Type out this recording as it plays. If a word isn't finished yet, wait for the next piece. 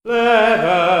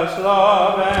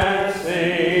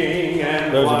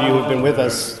been with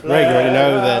us regularly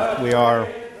know that we are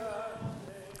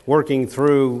working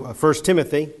through 1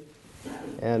 Timothy,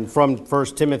 and from 1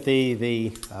 Timothy,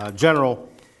 the general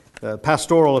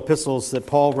pastoral epistles that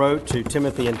Paul wrote to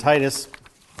Timothy and Titus.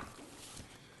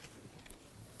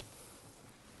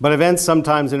 But events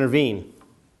sometimes intervene,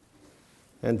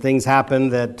 and things happen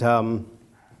that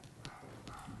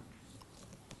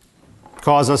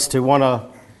cause us to want to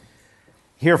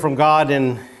hear from God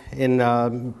in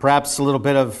perhaps a little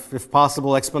bit of, if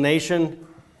possible, explanation.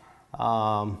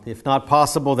 If not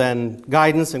possible, then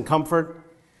guidance and comfort.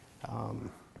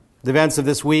 The events of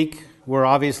this week were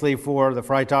obviously for the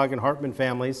Freitag and Hartman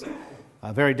families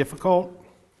very difficult.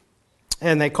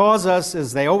 And they cause us,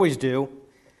 as they always do,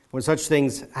 when such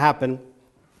things happen,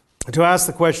 to ask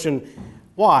the question,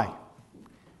 why?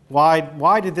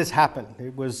 Why did this happen?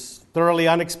 It was thoroughly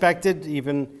unexpected,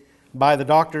 even by the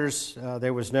doctors.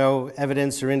 There was no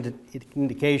evidence or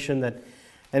indication that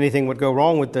anything would go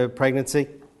wrong with the pregnancy.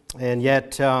 And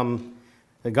yet,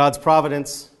 God's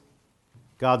providence,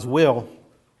 God's will,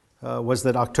 was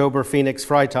that October Phoenix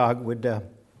Freitag would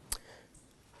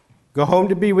go home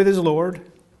to be with his Lord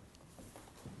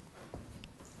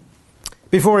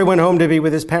before he went home to be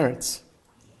with his parents.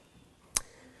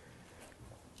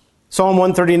 Psalm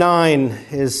 139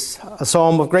 is a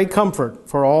psalm of great comfort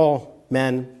for all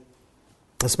men,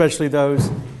 especially those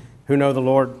who know the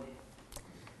Lord.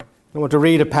 I want to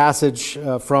read a passage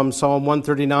from Psalm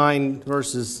 139,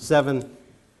 verses 7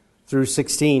 through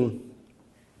 16.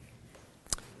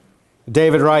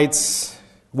 David writes,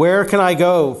 "Where can I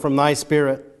go from thy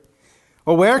spirit?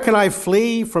 Or where can I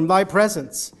flee from thy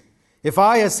presence? If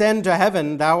I ascend to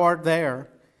heaven, thou art there.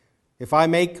 If I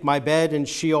make my bed in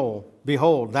Sheol,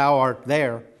 behold, thou art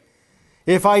there.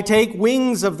 If I take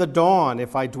wings of the dawn,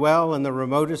 if I dwell in the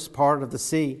remotest part of the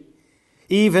sea,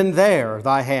 even there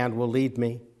thy hand will lead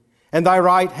me, and thy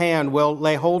right hand will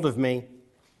lay hold of me.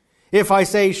 If I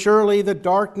say, surely the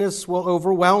darkness will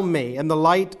overwhelm me, and the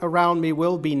light around me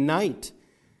will be night,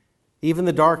 even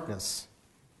the darkness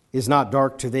is not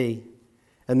dark to thee,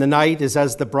 and the night is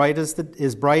bright as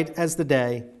the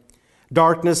day.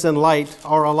 Darkness and light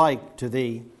are alike to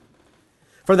thee.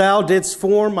 For thou didst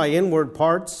form my inward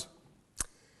parts.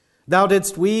 Thou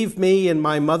didst weave me in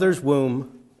my mother's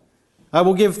womb. I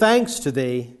will give thanks to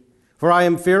thee, for I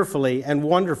am fearfully and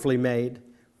wonderfully made.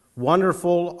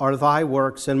 Wonderful are thy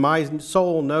works, and my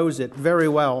soul knows it very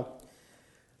well.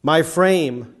 My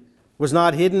frame was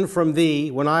not hidden from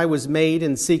thee when I was made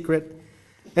in secret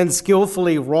and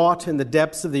skillfully wrought in the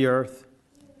depths of the earth.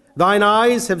 Thine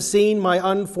eyes have seen my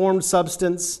unformed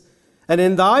substance, and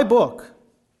in thy book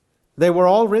they were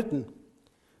all written,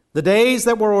 the days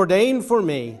that were ordained for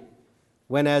me,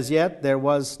 when as yet there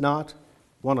was not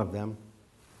one of them."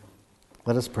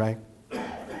 Let us pray.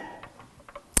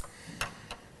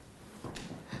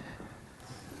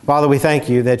 Father, we thank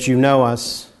you that you know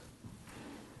us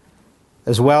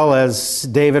as well as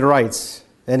David writes,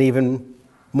 and even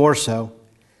more so.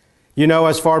 You know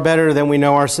us far better than we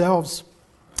know ourselves.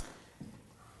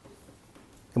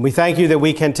 And we thank you that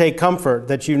we can take comfort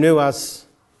that you knew us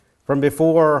from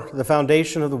before the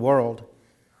foundation of the world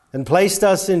and placed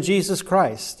us in Jesus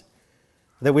Christ,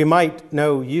 that we might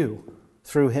know you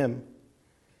through him.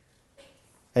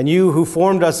 And you who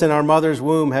formed us in our mother's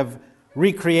womb have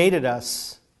recreated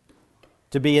us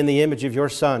to be in the image of your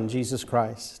Son, Jesus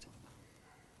Christ.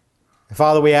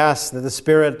 Father, we ask that the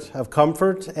Spirit of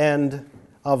comfort and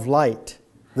of light,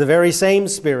 the very same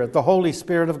Spirit, the Holy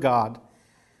Spirit of God,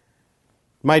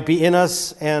 might be in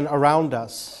us and around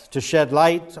us, to shed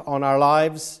light on our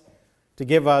lives, to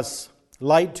give us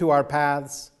light to our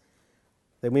paths,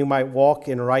 that we might walk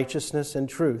in righteousness and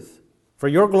truth, for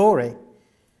your glory,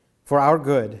 for our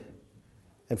good,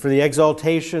 and for the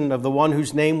exaltation of the one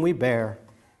whose name we bear,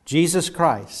 Jesus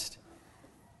Christ,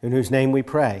 in whose name we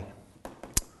pray.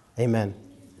 Amen.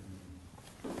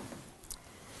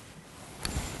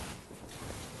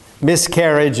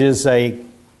 Miscarriage is a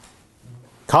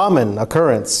common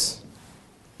occurrence.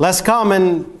 Less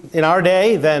common in our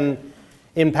day than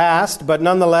in past, but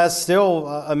nonetheless still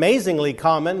amazingly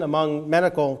common among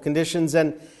medical conditions.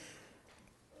 And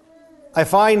I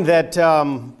find that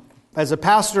as a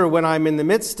pastor, when I'm in the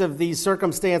midst of these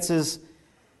circumstances,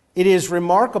 it is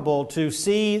remarkable to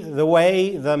see the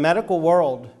way the medical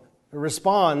world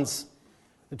responds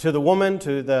to the woman,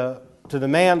 to the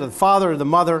man, to the father, the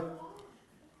mother,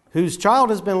 whose child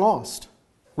has been lost.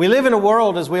 We live in a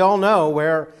world, as we all know,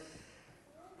 where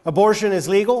abortion is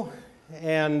legal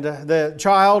and the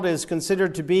child is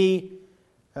considered to be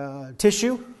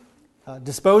tissue,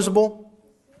 disposable.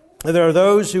 There are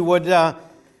those who would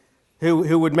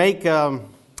make an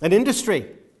industry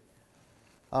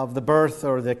of the birth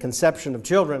or the conception of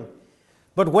children.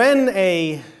 But when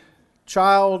a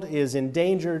child is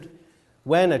endangered,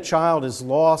 when a child is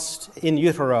lost in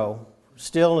utero,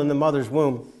 still in the mother's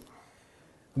womb,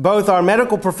 both our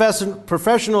medical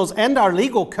professionals and our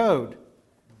legal code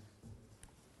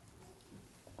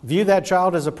view that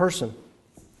child as a person.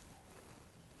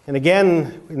 And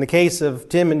again, in the case of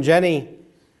Tim and Jenny,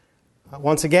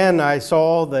 once again I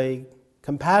saw the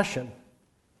compassion,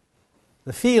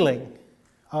 the feeling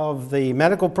of the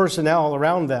medical personnel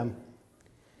around them.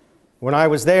 When I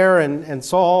was there and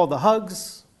saw the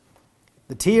hugs,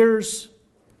 the tears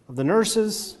of the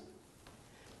nurses,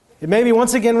 it made me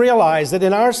once again realize that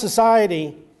in our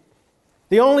society,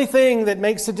 the only thing that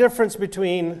makes the difference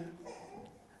between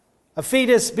a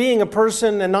fetus being a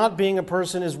person and not being a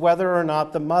person is whether or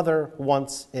not the mother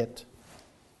wants it.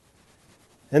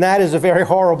 And that is a very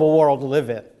horrible world to live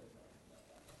in.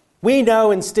 We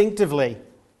know instinctively,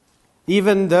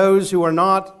 even those who are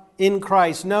not in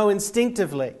Christ know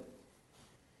instinctively,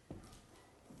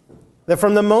 that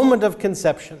from the moment of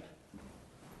conception,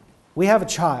 we have a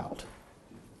child.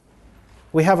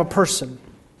 We have a person.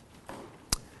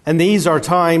 And these are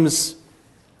times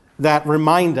that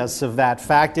remind us of that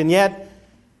fact. And yet,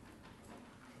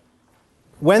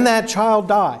 when that child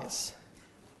dies,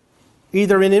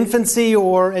 either in infancy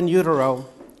or in utero,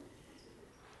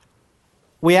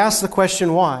 we ask the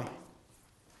question, why?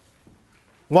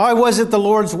 Why was it the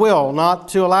Lord's will not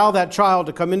to allow that child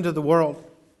to come into the world?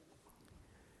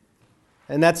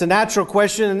 And that's a natural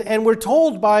question. And we're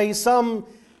told by some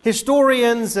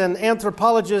historians and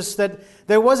anthropologists that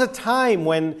there was a time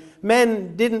when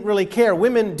men didn't really care.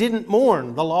 Women didn't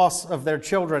mourn the loss of their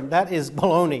children. That is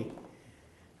baloney.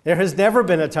 There has never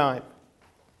been a time.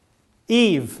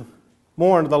 Eve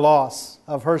mourned the loss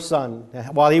of her son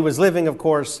while he was living, of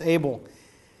course, Abel.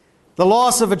 The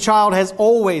loss of a child has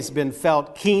always been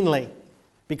felt keenly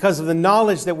because of the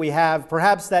knowledge that we have,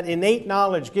 perhaps that innate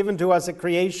knowledge given to us at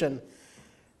creation,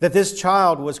 that this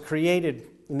child was created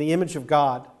in the image of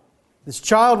God. This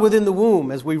child within the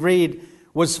womb, as we read,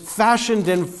 was fashioned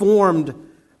and formed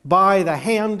by the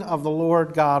hand of the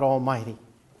Lord God Almighty.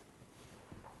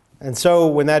 And so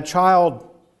when that child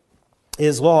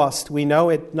is lost, we know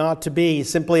it not to be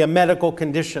simply a medical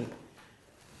condition,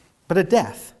 but a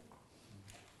death.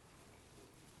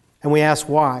 And we ask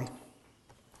why.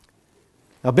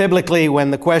 Now, biblically,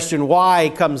 when the question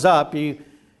why comes up, you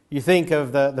think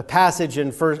of the passage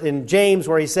in James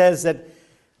where he says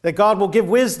that God will give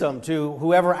wisdom to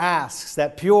whoever asks,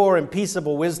 that pure and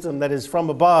peaceable wisdom that is from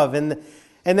above. And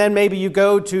then maybe you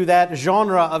go to that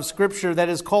genre of Scripture that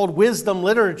is called wisdom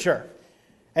literature,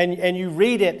 and you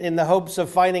read it in the hopes of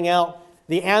finding out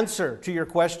the answer to your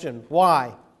question,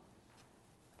 why?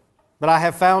 But I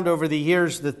have found over the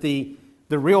years that the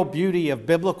real beauty of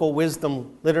biblical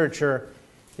wisdom literature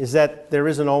is that there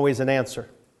isn't always an answer.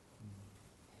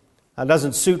 It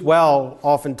doesn't suit well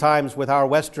oftentimes with our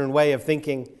Western way of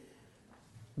thinking,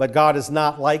 but God is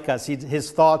not like us.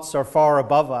 His thoughts are far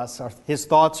above us. His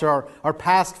thoughts are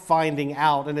past finding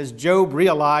out. And as Job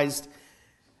realized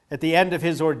at the end of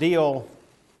his ordeal,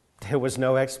 there was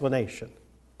no explanation,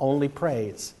 only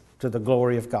praise to the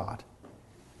glory of God.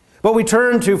 But we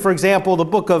turn to, for example, the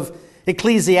book of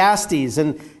Ecclesiastes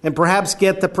and perhaps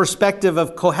get the perspective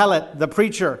of Kohelet, the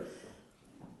preacher.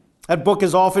 That book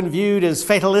is often viewed as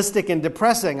fatalistic and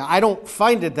depressing. I don't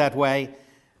find it that way.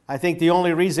 I think the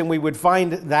only reason we would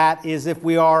find that is if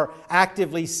we are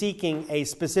actively seeking a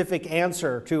specific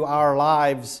answer to our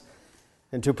lives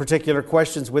and to particular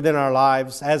questions within our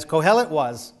lives, as Kohelet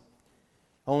was,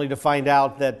 only to find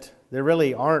out that there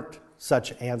really aren't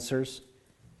such answers.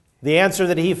 The answer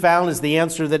that he found is the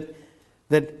answer that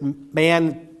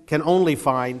man can only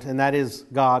find, and that is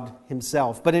God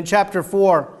himself. But in chapter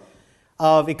 4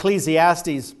 of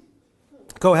Ecclesiastes,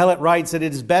 Kohelet writes that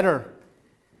it is better,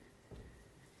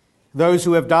 those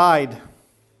who have died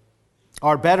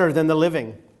are better than the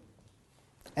living,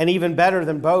 and even better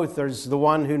than both is the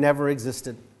one who never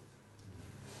existed.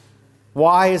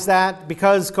 Why is that?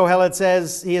 Because Kohelet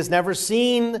says he has never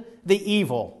seen the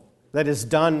evil that is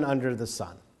done under the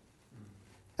sun.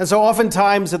 And so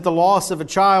oftentimes at the loss of a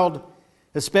child,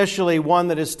 especially one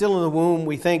that is still in the womb,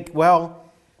 we think,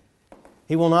 well,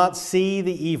 he will not see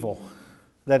the evil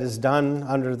that is done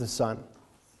under the sun.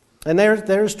 And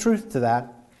there's truth to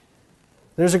that.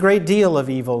 There's a great deal of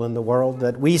evil in the world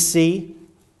that we see,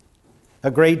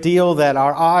 a great deal that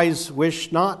our eyes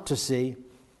wish not to see.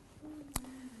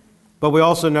 But we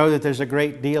also know that there's a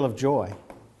great deal of joy.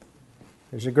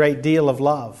 There's a great deal of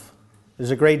love.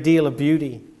 There's a great deal of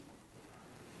beauty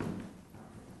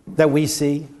that we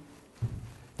see.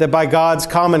 That by God's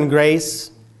common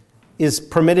grace, is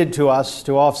permitted to us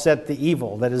to offset the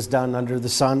evil that is done under the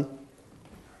sun.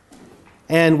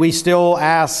 And we still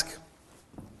ask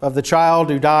of the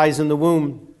child who dies in the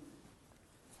womb,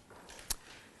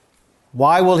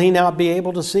 why will he not be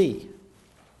able to see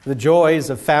the joys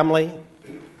of family,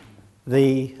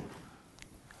 the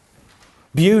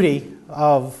beauty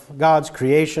of God's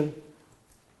creation,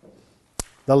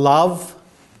 the love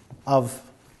of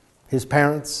his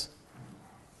parents?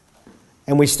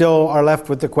 And we still are left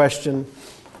with the question,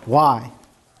 why?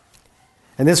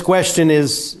 And this question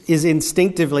is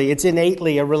instinctively, it's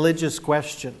innately a religious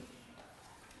question.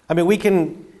 I mean, we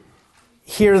can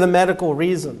hear the medical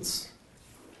reasons,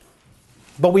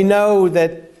 but we know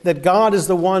that God is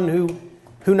the one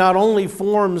who not only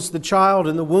forms the child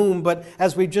in the womb, but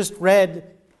as we just read,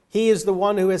 he is the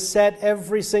one who has set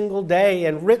every single day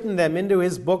and written them into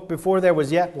his book before there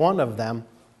was yet one of them.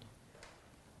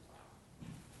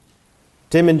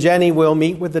 Tim and Jenny will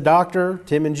meet with the doctor.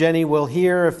 Tim and Jenny will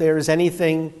hear if there is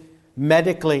anything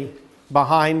medically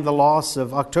behind the loss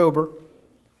of October.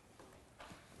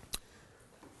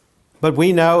 But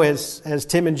we know, as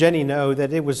Tim and Jenny know,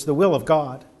 that it was the will of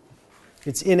God.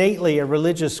 It's innately a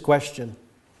religious question.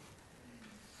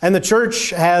 And the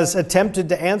church has attempted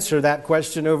to answer that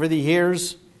question over the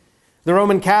years. The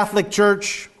Roman Catholic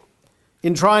Church,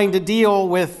 in trying to deal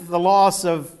with the loss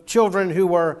of children who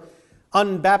were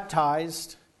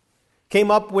unbaptized,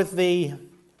 came up with the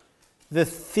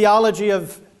theology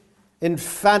of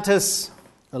infantis,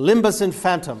 limbus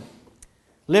infantum.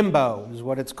 Limbo is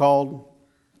what it's called.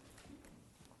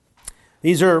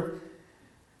 This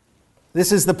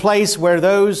is the place where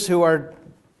those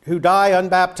who die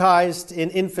unbaptized in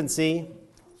infancy,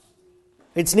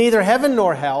 it's neither heaven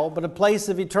nor hell, but a place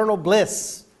of eternal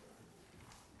bliss,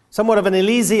 somewhat of an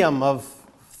Elysium of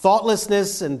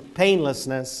thoughtlessness and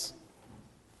painlessness.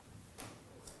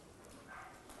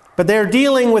 But they're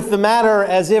dealing with the matter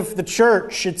as if the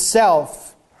church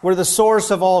itself were the source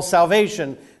of all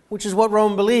salvation, which is what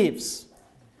Rome believes.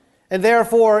 And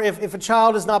therefore, if a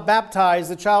child is not baptized,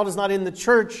 the child is not in the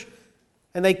church,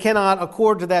 and they cannot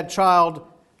accord to that child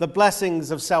the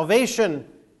blessings of salvation,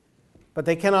 but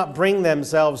they cannot bring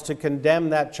themselves to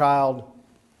condemn that child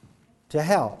to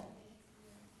hell.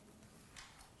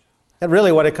 And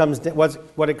really what it comes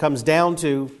down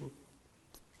to,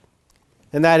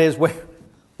 and that is,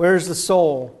 where is the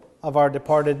soul of our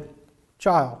departed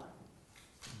child?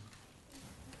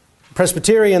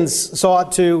 Presbyterians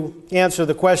sought to answer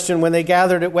the question when they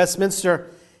gathered at Westminster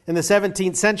in the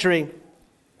 17th century,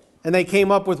 and they came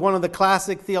up with one of the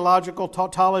classic theological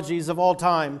tautologies of all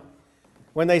time,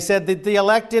 when they said that the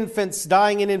elect infants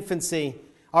dying in infancy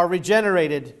are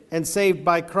regenerated and saved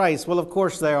by Christ. Well, of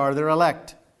course they are. They're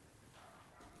elect.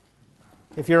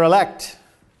 If you're elect,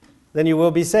 then you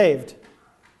will be saved.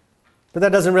 But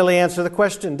that doesn't really answer the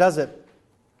question, does it?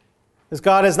 Because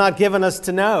God has not given us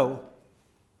to know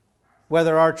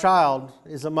whether our child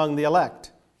is among the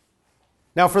elect.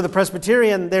 Now, for the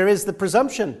Presbyterian, there is the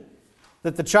presumption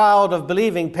that the child of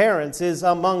believing parents is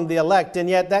among the elect, and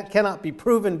yet that cannot be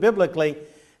proven biblically,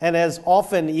 and as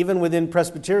often, even within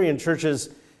Presbyterian churches,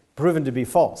 proven to be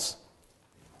false.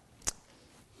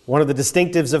 One of the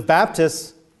distinctives of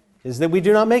Baptists is that we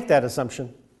do not make that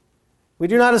assumption. We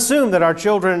do not assume that our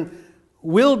children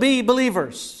will be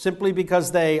believers simply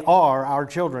because they are our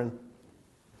children.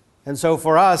 And so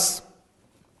for us,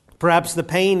 perhaps the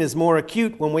pain is more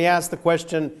acute when we ask the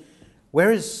question,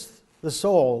 where is the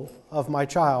soul of my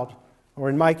child? Or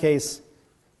in my case,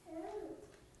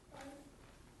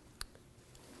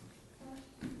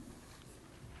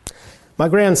 my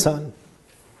grandson.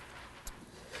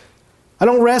 I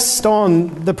don't rest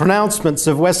on the pronouncements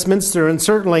of Westminster and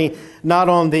certainly not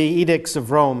on the edicts of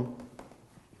Rome.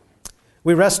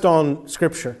 We rest on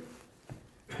Scripture,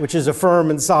 which is a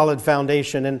firm and solid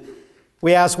foundation. And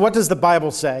we ask, what does the Bible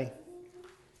say?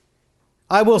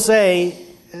 I will say,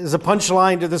 as a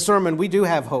punchline to the sermon, we do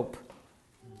have hope.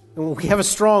 And we have a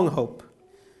strong hope.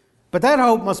 But that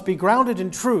hope must be grounded in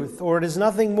truth, or it is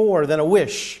nothing more than a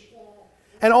wish.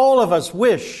 And all of us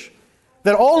wish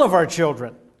that all of our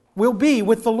children will be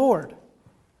with the Lord.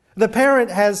 The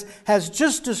parent has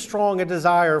just as strong a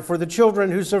desire for the children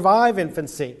who survive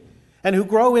infancy and who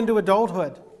grow into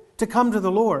adulthood to come to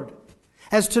the Lord,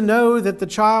 as to know that the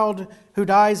child who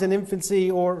dies in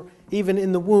infancy or even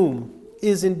in the womb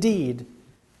is indeed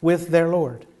with their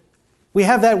Lord. We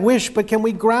have that wish, but can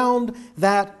we ground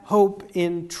that hope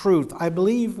in truth? I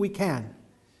believe we can.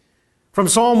 From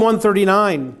Psalm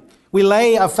 139, we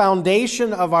lay a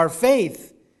foundation of our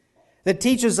faith that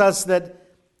teaches us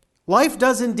that life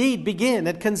does indeed begin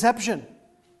at conception.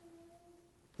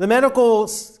 The medical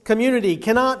community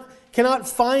cannot cannot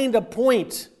find a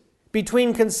point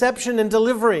between conception and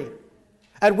delivery,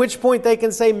 at which point they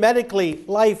can say medically,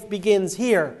 life begins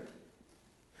here.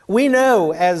 We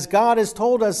know, as God has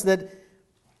told us, that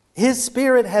His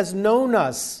Spirit has known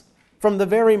us from the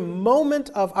very moment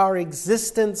of our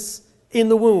existence in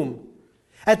the womb.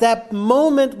 At that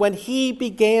moment when He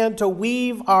began to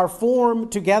weave our form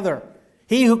together,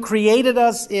 He who created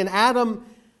us in Adam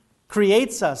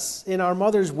creates us in our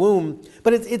mother's womb.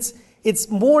 But it's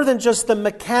more than just the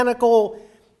mechanical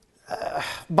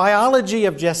biology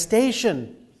of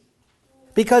gestation.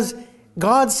 Because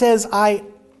God says, I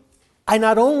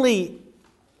not only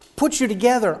put you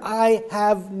together, I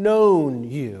have known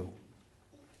you.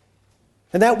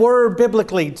 And that word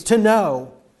biblically, to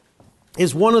know,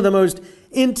 is one of the most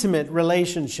intimate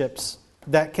relationships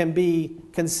that can be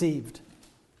conceived.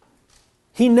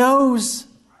 He knows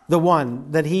the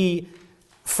one that He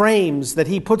frames, that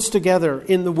He puts together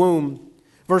in the womb.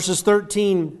 Verses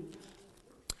 13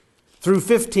 through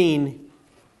 15,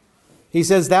 He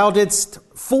says, Thou didst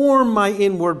form my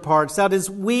inward parts. Thou didst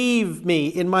weave me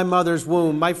in my mother's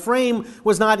womb. My frame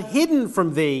was not hidden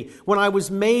from Thee when I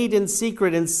was made in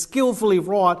secret and skillfully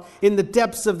wrought in the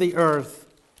depths of the earth.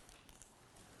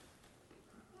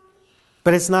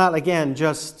 But it's not, again,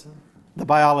 just the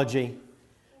biology.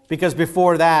 Because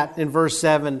before that, in verse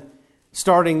 7,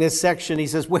 starting this section, He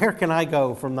says, Where can I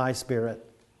go from Thy Spirit?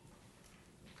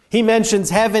 He mentions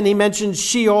heaven, He mentions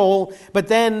Sheol, but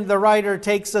then the writer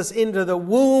takes us into the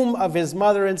womb of His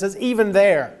mother and says, even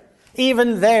there,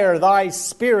 Thy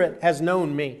Spirit has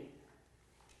known me.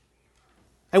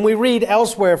 And we read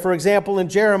elsewhere, for example, in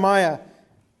Jeremiah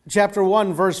chapter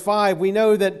 1, verse 5, we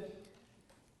know that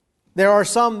there are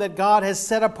some that God has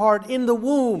set apart in the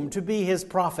womb to be His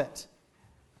prophet.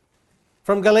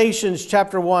 From Galatians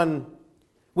chapter 1,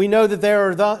 we know that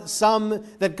there are some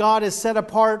that God has set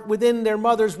apart within their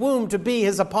mother's womb to be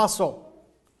His apostle.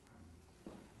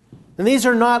 And these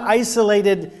are not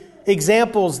isolated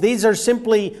examples. These are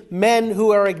simply men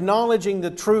who are acknowledging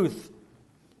the truth.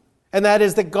 And that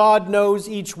is that God knows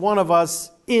each one of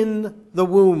us in the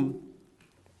womb.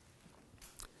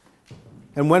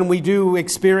 And when we do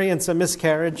experience a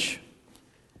miscarriage,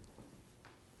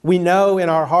 we know in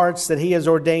our hearts that He has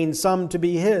ordained some to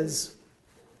be His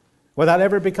without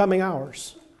ever becoming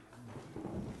ours.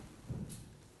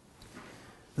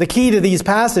 The key to these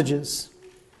passages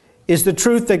is the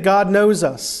truth that God knows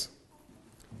us.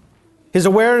 His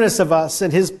awareness of us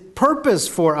and His purpose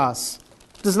for us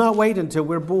does not wait until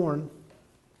we're born.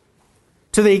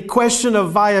 To the question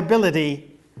of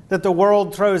viability that the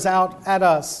world throws out at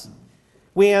us,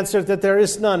 we answer that there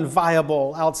is none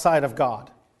viable outside of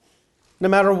God. No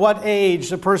matter what age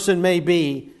the person may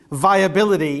be,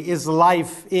 viability is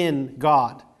life in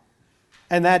God.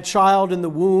 And that child in the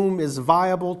womb is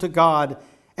viable to God.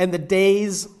 And the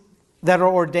days that are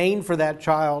ordained for that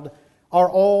child are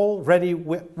already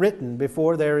written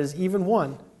before there is even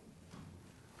one.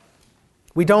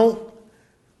 We don't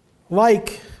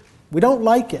like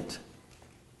it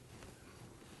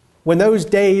when those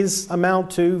days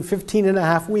amount to 15 and a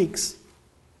half weeks.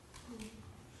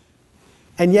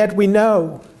 And yet we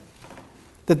know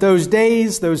that those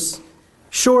days, those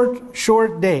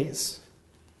short days,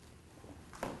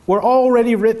 were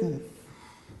already written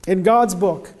in God's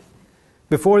book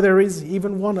before there is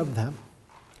even one of them.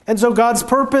 And so God's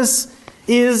purpose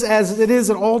is, as it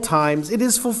is at all times, it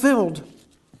is fulfilled.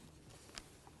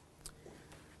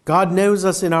 God knows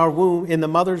us in our womb, in the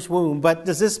mother's womb. But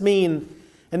does this mean,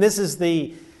 and this is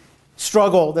the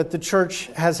struggle that the church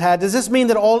has had, does this mean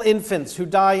that all infants who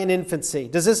die in infancy,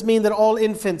 does this mean that all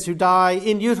infants who die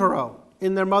in utero,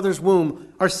 in their mother's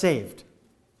womb, are saved?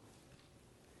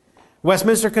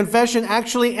 Westminster Confession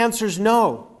actually answers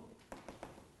no.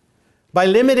 By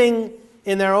limiting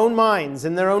in their own minds,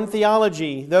 in their own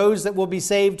theology, those that will be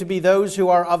saved to be those who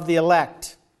are of the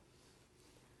elect.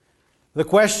 The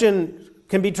question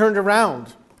can be turned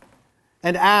around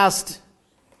and asked,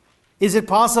 is it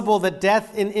possible that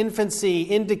death in infancy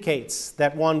indicates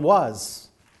that one was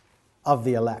of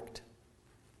the elect?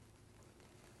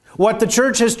 What the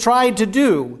church has tried to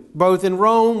do, both in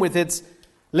Rome with its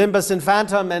Limbus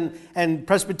Infantum and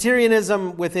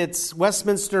Presbyterianism with its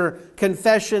Westminster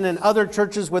Confession and other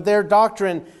churches with their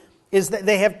doctrine, is that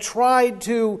they have tried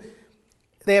to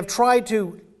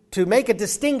make a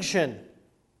distinction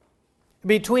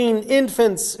between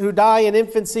infants who die in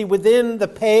infancy within the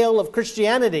pale of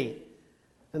Christianity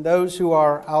and those who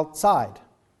are outside,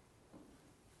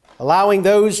 allowing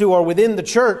those who are within the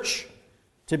church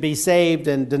to be saved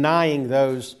and denying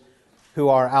those who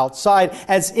are outside,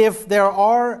 as if there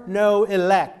are no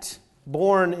elect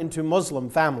born into Muslim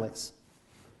families.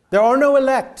 There are no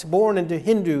elect born into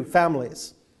Hindu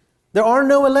families. There are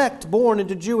no elect born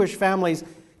into Jewish families.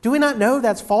 Do we not know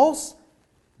that's false?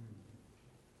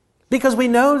 Because we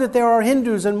know that there are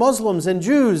Hindus and Muslims and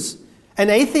Jews and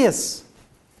atheists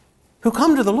who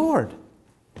come to the Lord,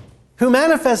 who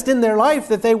manifest in their life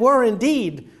that they were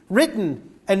indeed written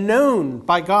and known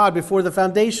by God before the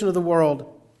foundation of the world.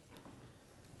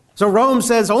 So Rome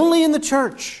says only in the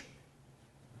church.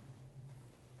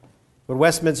 But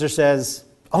Westminster says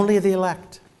only the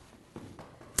elect.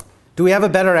 Do we have a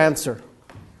better answer?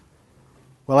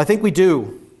 Well, I think we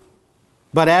do.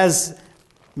 But as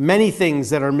many things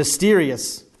that are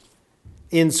mysterious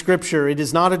in Scripture, it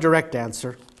is not a direct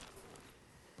answer.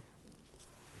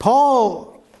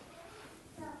 Paul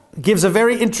gives a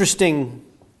very interesting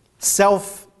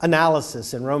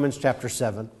self-analysis in Romans chapter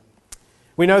 7.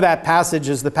 We know that passage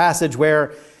is the passage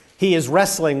where he is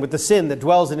wrestling with the sin that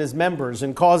dwells in his members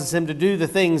and causes him to do the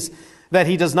things that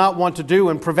he does not want to do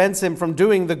and prevents him from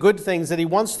doing the good things that he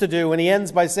wants to do. And he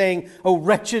ends by saying, "Oh,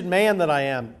 wretched man that I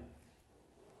am."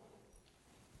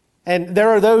 And there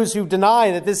are those who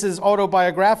deny that this is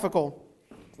autobiographical.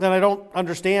 And I don't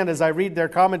understand as I read their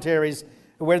commentaries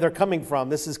where they're coming from.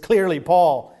 This is clearly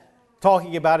Paul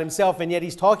talking about himself, and yet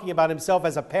he's talking about himself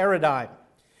as a paradigm.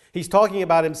 He's talking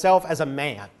about himself as a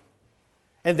man.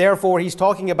 And therefore, he's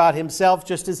talking about himself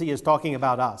just as he is talking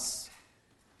about us.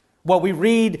 What we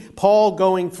read Paul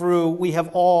going through, we have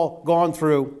all gone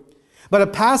through. But a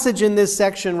passage in this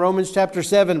section, Romans chapter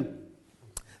 7,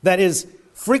 that is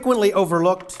frequently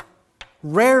overlooked,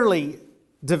 rarely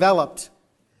developed,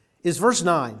 is verse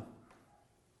 9,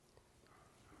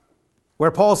 where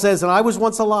Paul says, "And I was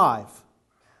once alive,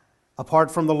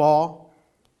 apart from the law.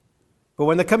 But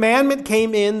when the commandment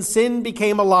came in, sin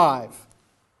became alive,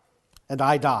 and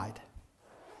I died."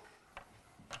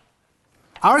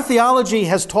 Our theology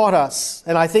has taught us,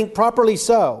 and I think properly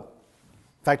so,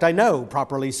 in fact, I know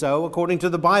properly so, according to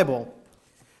the Bible,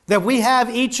 that we have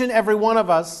each and every one of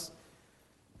us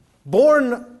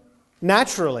born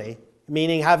naturally,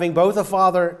 meaning having both a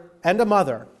father and a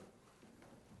mother,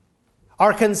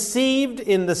 are conceived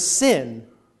in the sin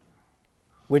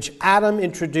which Adam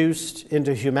introduced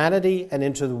into humanity and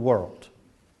into the world.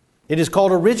 It is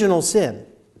called original sin.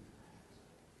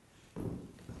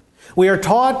 We are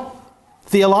taught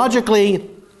theologically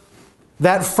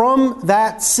that from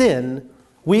that sin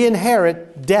we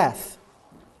inherit death.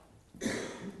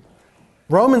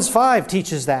 Romans 5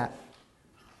 teaches that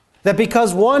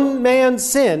because one man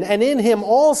sinned, and in him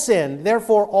all sinned,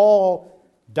 therefore all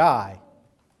die.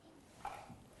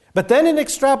 But then an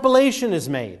extrapolation is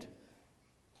made.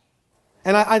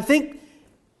 And I think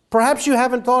perhaps you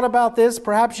haven't thought about this,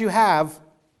 perhaps you have.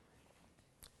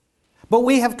 But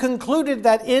we have concluded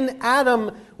that in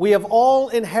Adam we have all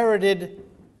inherited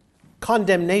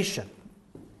condemnation.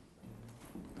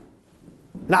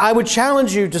 Now I would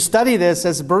challenge you to study this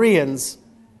as Bereans,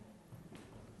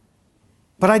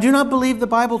 but I do not believe the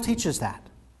Bible teaches that.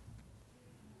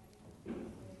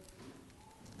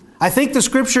 I think the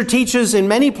Scripture teaches in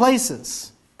many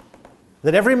places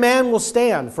that every man will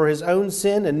stand for his own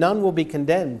sin and none will be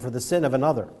condemned for the sin of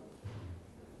another.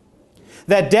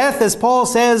 That death, as Paul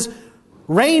says,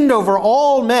 reigned over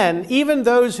all men, even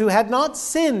those who had not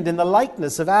sinned in the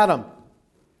likeness of Adam.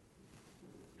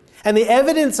 And the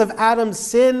evidence of Adam's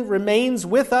sin remains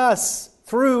with us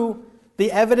through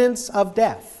the evidence of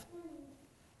death,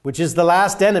 which is the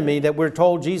last enemy that we're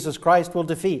told Jesus Christ will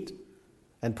defeat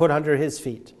and put under his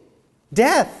feet.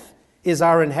 Death is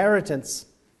our inheritance.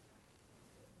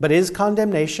 But is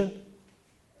condemnation?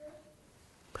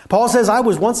 Paul says, "I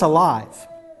was once alive."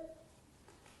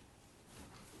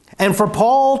 And for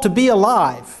Paul to be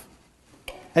alive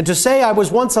and to say, "I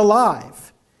was once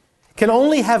alive," can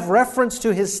only have reference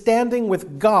to his standing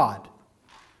with God.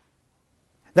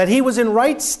 That he was in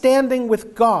right standing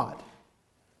with God.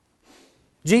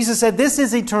 Jesus said, "This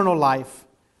is eternal life,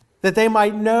 that they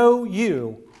might know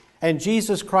you and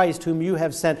Jesus Christ whom you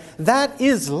have sent." That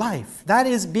is life. That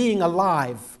is being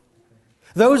alive.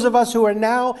 Those of us who are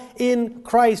now in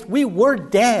Christ, we were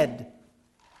dead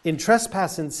in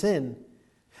trespass and sin.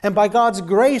 And by God's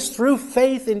grace, through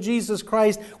faith in Jesus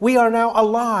Christ, we are now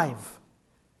alive.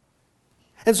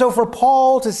 And so for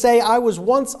Paul to say, "I was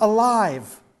once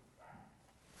alive,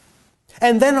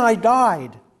 and then I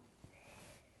died,"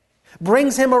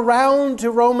 brings him around to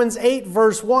Romans 8,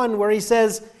 verse 1, where he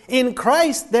says, in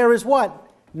Christ there is what?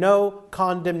 No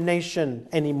condemnation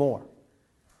anymore.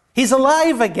 He's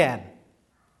alive again.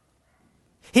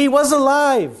 He was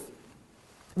alive.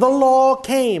 The law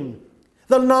came.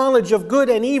 The knowledge of good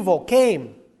and evil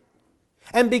came.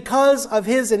 And because of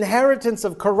his inheritance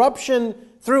of corruption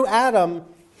through Adam,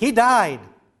 he died.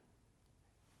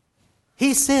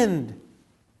 He sinned.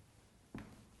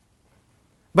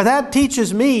 But that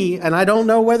teaches me, and I don't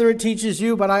know whether it teaches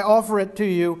you, but I offer it to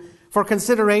you for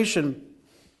consideration,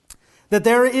 that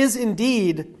there is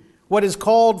indeed what is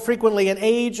called frequently an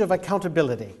age of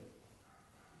accountability.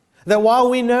 That while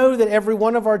we know that every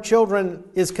one of our children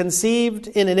is conceived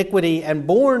in iniquity and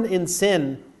born in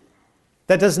sin,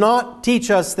 that does not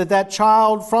teach us that that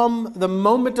child from the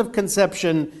moment of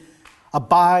conception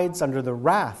abides under the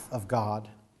wrath of God.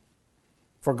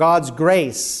 For God's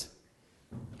grace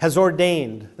has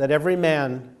ordained that every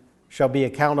man shall be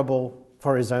accountable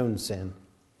for his own sin.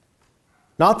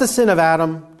 Not the sin of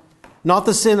Adam, not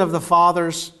the sin of the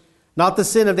fathers, not the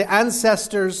sin of the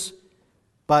ancestors,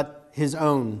 but his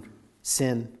own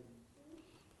sin.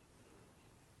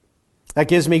 That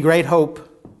gives me great hope,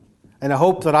 and a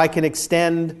hope that I can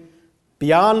extend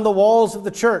beyond the walls of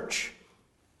the church.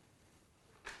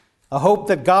 A hope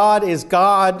that God is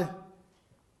God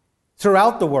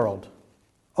throughout the world,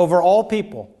 over all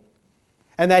people,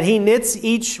 and that He knits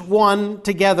each one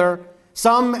together,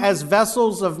 some as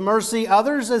vessels of mercy,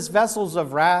 others as vessels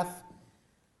of wrath.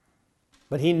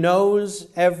 But He knows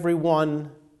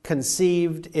everyone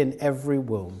conceived in every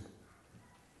womb,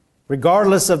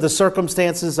 regardless of the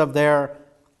circumstances of their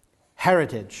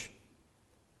heritage.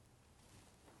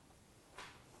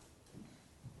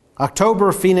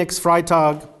 October Phoenix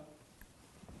Freitag,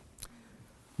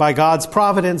 by God's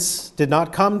providence, did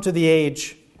not come to the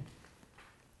age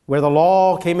where the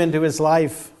law came into his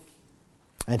life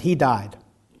and he died.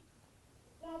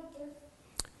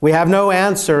 We have no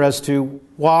answer as to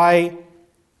why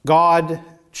God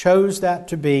chose that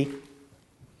to be,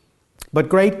 but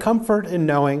great comfort in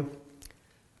knowing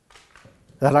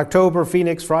that October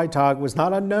Phoenix Freitag was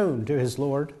not unknown to his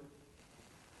Lord.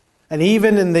 And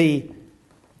even in the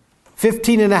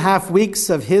 15 and a half weeks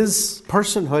of his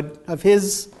personhood, of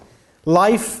his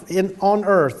life on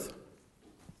earth,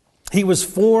 he was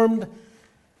formed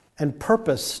and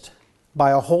purposed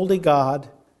by a holy God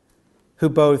who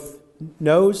both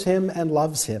knows him and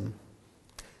loves him.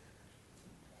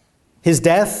 His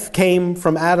death came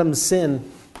from Adam's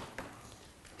sin,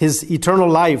 his eternal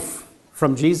life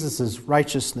from Jesus'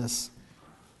 righteousness.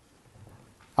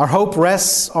 Our hope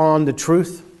rests on the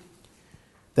truth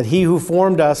that He who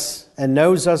formed us and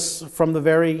knows us from the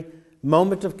very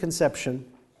moment of conception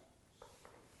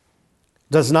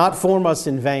does not form us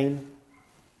in vain,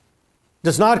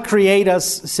 does not create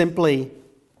us simply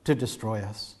to destroy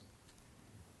us,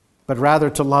 but rather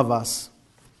to love us.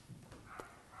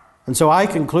 And so I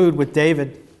conclude with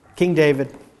David, King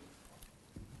David.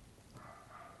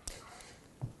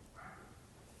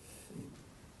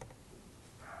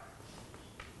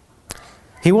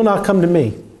 He will not come to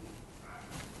me,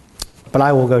 but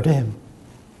I will go to Him.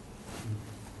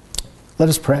 Let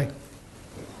us pray.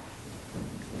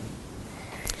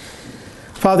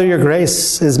 Father, your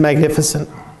grace is magnificent.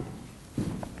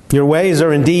 Your ways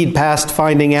are indeed past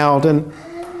finding out, and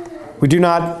we do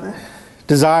not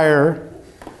desire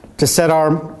to set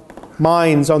our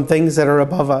minds on things that are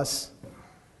above us,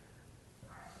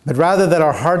 but rather that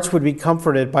our hearts would be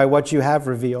comforted by what you have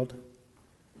revealed.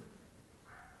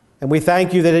 And we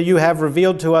thank you that you have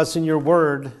revealed to us in your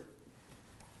word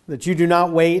that you do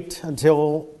not wait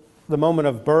until the moment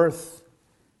of birth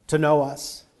to know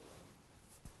us,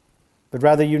 but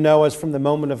rather you know us from the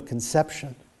moment of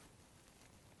conception.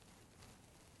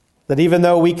 That even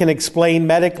though we can explain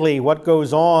medically what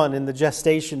goes on in the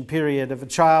gestation period of a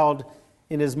child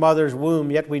in his mother's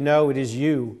womb, yet we know it is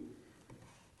you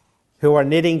who are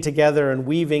knitting together and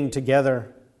weaving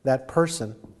together that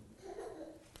person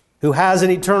who has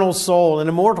an eternal soul, an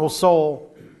immortal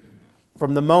soul,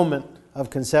 from the moment of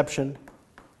conception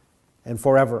and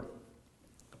forever.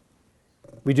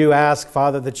 We do ask,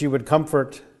 Father, that you would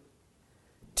comfort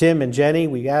Tim and Jenny.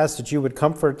 We ask that you would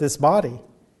comfort this body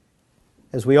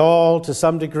as we all, to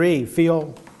some degree,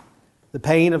 feel the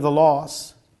pain of the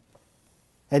loss,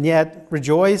 and yet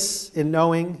rejoice in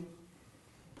knowing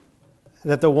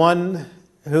that the one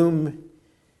whom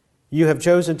you have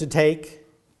chosen to take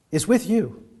is with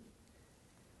you.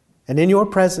 And in your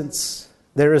presence,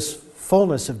 there is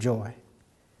fullness of joy.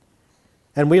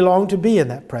 And we long to be in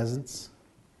that presence.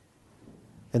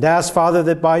 And ask, Father,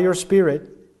 that by your Spirit,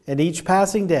 and each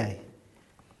passing day,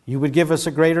 you would give us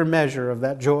a greater measure of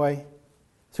that joy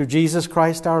through Jesus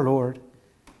Christ our Lord,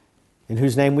 in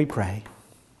whose name we pray.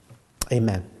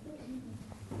 Amen.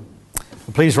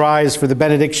 Please rise for the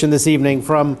benediction this evening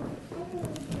from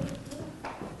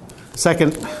 2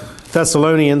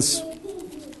 Thessalonians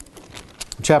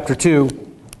chapter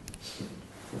 2.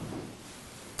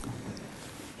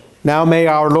 Now may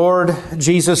our Lord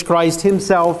Jesus Christ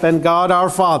himself and God our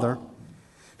Father,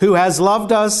 who has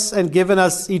loved us and given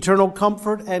us eternal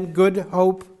comfort and good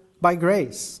hope by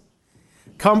grace.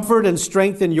 Comfort and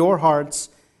strengthen your hearts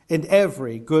in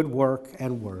every good work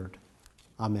and word.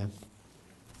 Amen.